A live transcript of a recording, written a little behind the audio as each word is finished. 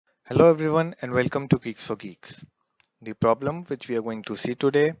Hello everyone and welcome to Geeks for Geeks. The problem which we are going to see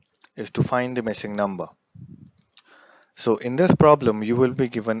today is to find the missing number. So in this problem you will be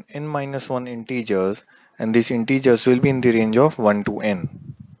given n minus 1 integers and these integers will be in the range of 1 to n.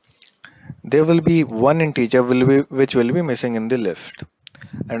 There will be one integer which will be missing in the list,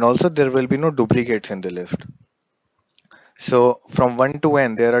 and also there will be no duplicates in the list. So from 1 to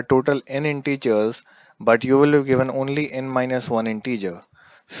n there are total n integers, but you will be given only n minus 1 integer.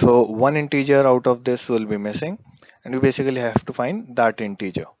 So one integer out of this will be missing and we basically have to find that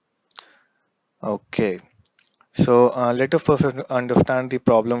integer. Okay, so let us first understand the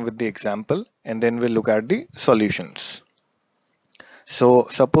problem with the example and then we'll look at the solutions. So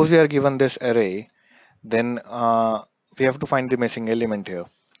suppose we are given this array, then we have to find the missing element here.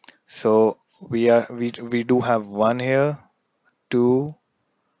 So we do have 1 here, 2,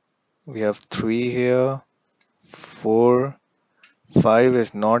 we have 3 here, 4, 5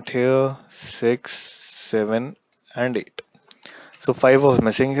 is not here, 6, 7 and 8. So 5 was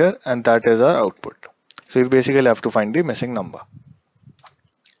missing here and that is our output. So we basically have to find the missing number.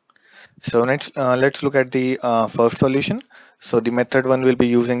 So let's look at the first solution. So the method one will be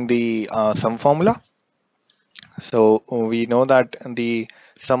using the sum formula. So we know that the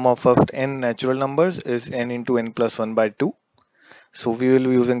sum of first n natural numbers is n into n plus 1 by 2. So we will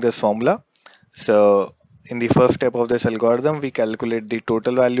be using this formula. So in the first step of this algorithm, we calculate the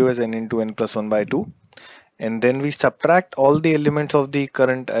total value as n into n plus 1 by 2. And then we subtract all the elements of the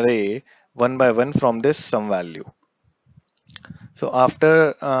current array one by one from this sum value. So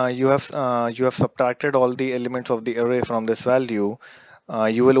after you have subtracted all the elements of the array from this value,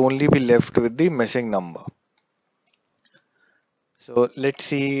 you will only be left with the missing number. So let's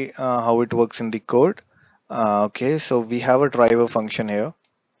see how it works in the code. Okay, so we have a driver function here.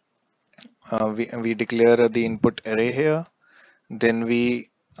 We declare the input array here. Then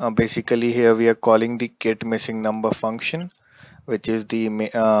we basically here we are calling the get missing number function, which is the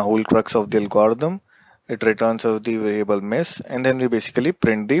whole crux of the algorithm. It returns us the variable miss, and then we basically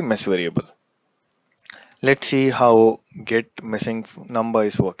print the miss variable. Let's see how get missing number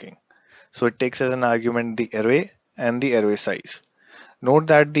is working. So it takes as an argument the array and the array size. Note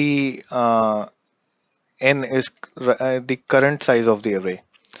that the n is the current size of the array,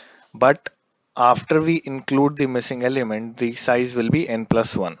 but after we include the missing element, the size will be n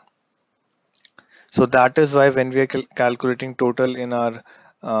plus 1. So that is why when we are calculating total in our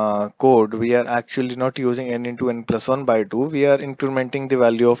code, we are actually not using n into n plus 1 by 2. We are incrementing the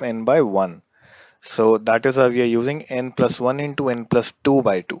value of n by 1. So that is why we are using n plus 1 into n plus 2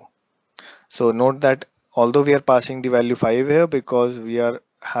 by 2. So note that although we are passing the value 5 here because we are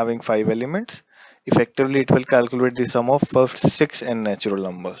having 5 elements, effectively it will calculate the sum of first 6 n natural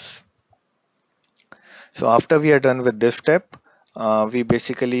numbers. So after we are done with this step, we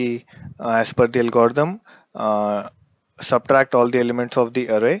basically, as per the algorithm, subtract all the elements of the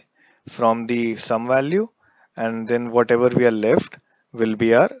array from the sum value, and then whatever we are left will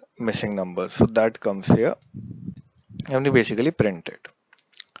be our missing number. So that comes here, and we basically print it.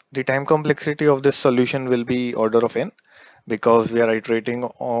 The time complexity of this solution will be order of n because we are iterating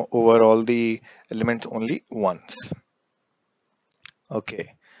over all the elements only once.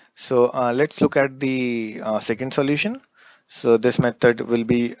 Okay, so let's look at the second solution. So this method will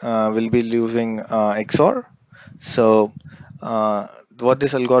be using XOR. So what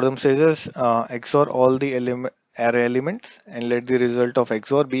this algorithm says is XOR all the array elements and let the result of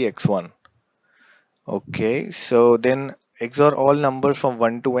XOR be x1. Okay, so then XOR all numbers from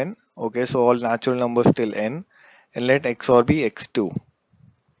 1 to n. Okay, so all natural numbers till n, and let XOR be x2.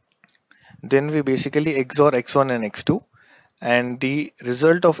 Then we basically XOR x1 and x2, and the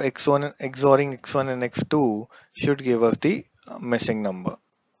result of x1 XORing x1 and x2 should give us the missing number.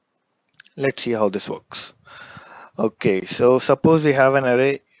 Let's see how this works. Okay, so suppose we have an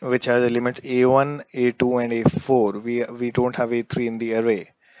array which has elements a1, a2 and a4. We don't have a3 in the array.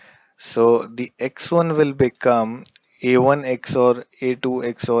 So the x1 will become a1 XOR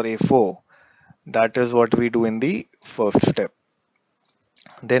a2 XOR a4. That is what we do in the first step.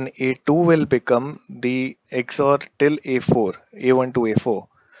 Then a2 will become the XOR till a4, a1 to a4.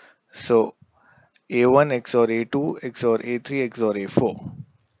 So a1 XOR a2 XOR a3 XOR a4.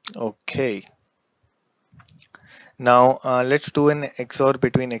 Okay. Now let's do an XOR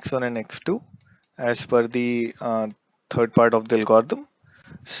between x1 and x2 as per the third part of the algorithm.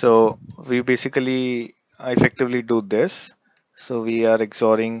 So we basically effectively do this. So we are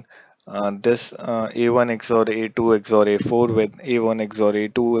XORing this a1 XOR a2 XOR a4 with a1 XOR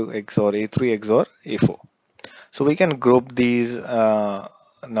a2 XOR a3 XOR a4. So we can group these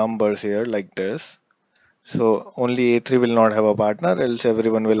numbers here like this. So only A3 will not have a partner, else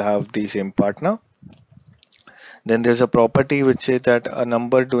everyone will have the same partner. Then there's a property which says that a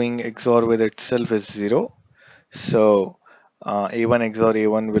number doing XOR with itself is 0. So A1 XOR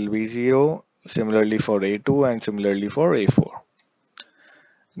A1 will be 0, similarly for A2 and similarly for A4.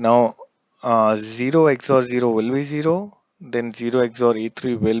 Now 0 XOR 0 will be 0, then 0 XOR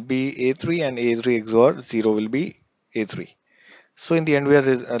A3 will be A3, and A3 XOR 0 will be A3. So in the end we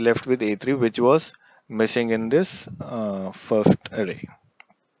are left with A3, which was missing in this first array.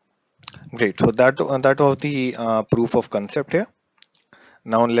 Great, so that was the proof of concept here.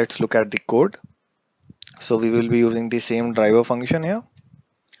 Now let's look at the code. So we will be using the same driver function here.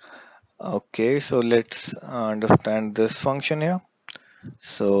 Okay, so let's understand this function here.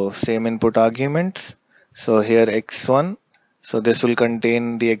 So same input arguments. So here x1, so this will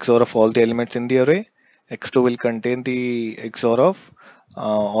contain the XOR of all the elements in the array. X2 will contain the XOR of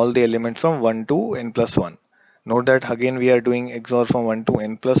all the elements from 1 to n plus 1. Note that again we are doing XOR from 1 to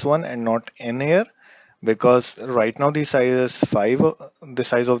n plus 1 and not n here, because right now the size is 5, the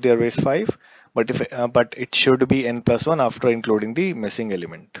size of the array is 5, but it should be n plus 1 after including the missing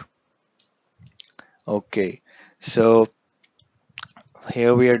element. Okay, so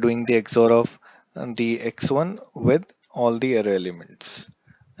here we are doing the XOR of the x1 with all the array elements,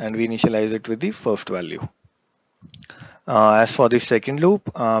 and we initialize it with the first value. As for the second loop,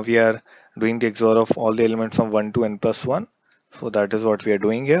 we are doing the XOR of all the elements from 1 to n plus 1. So that is what we are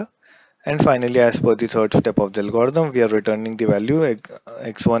doing here. And finally, as per the third step of the algorithm, we are returning the value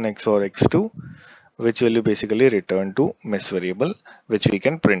x1 XOR x2, which will basically return to miss variable, which we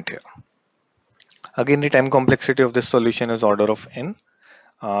can print here. Again, the time complexity of this solution is order of n.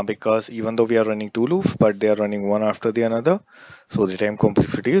 Because even though we are running two loops, but they are running one after the another, so the time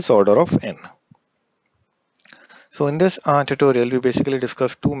complexity is order of n. So in this tutorial, we basically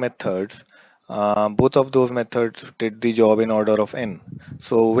discussed two methods. Both of those methods did the job in order of n.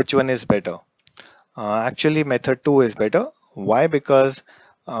 So which one is better? Actually, method 2 is better. Why? Because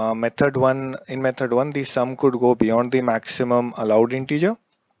method 1, in method 1, the sum could go beyond the maximum allowed integer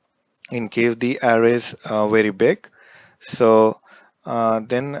in case the array is very big. So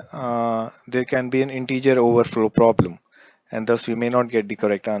then there can be an integer overflow problem, and thus you may not get the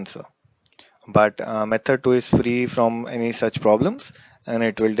correct answer. But method 2 is free from any such problems, and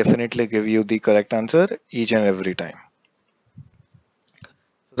it will definitely give you the correct answer each and every time.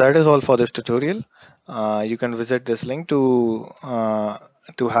 That is all for this tutorial. You can visit this link to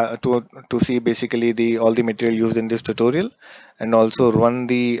see basically all the material used in this tutorial, and also run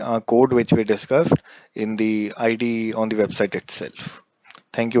the code which we discussed in the IDE on the website itself.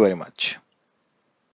 Thank you very much.